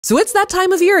So it's that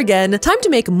time of year again. Time to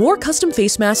make more custom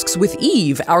face masks with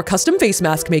Eve, our custom face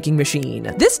mask making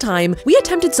machine. This time, we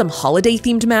attempted some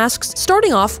holiday-themed masks,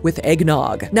 starting off with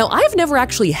eggnog. Now, I've never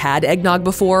actually had eggnog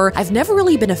before. I've never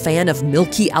really been a fan of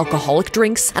milky alcoholic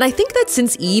drinks, and I think that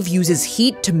since Eve uses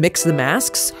heat to mix the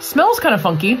masks, smells kind of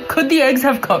funky. Could the eggs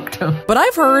have cooked? But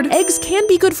I've heard eggs can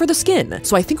be good for the skin,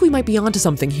 so I think we might be onto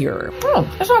something here. Oh,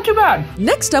 that's not too bad.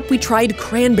 Next up, we tried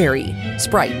cranberry,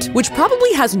 Sprite, which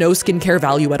probably has no skincare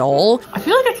value at all. I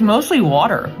feel like it's mostly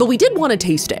water. But we did want to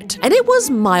taste it, and it was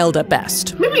mild at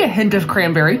best. Maybe a hint of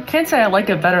cranberry. Can't say I like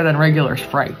it better than regular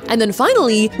Sprite. And then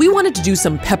finally, we wanted to do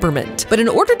some peppermint. But in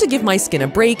order to give my skin a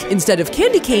break, instead of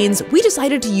candy canes, we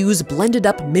decided to use blended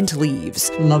up mint leaves.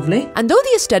 Lovely. And though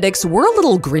the aesthetics were a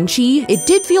little grinchy, it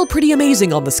did feel pretty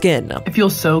amazing on the skin. It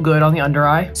feels so good on the under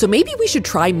eye. So maybe we should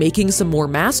try making some more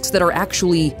masks that are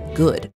actually good.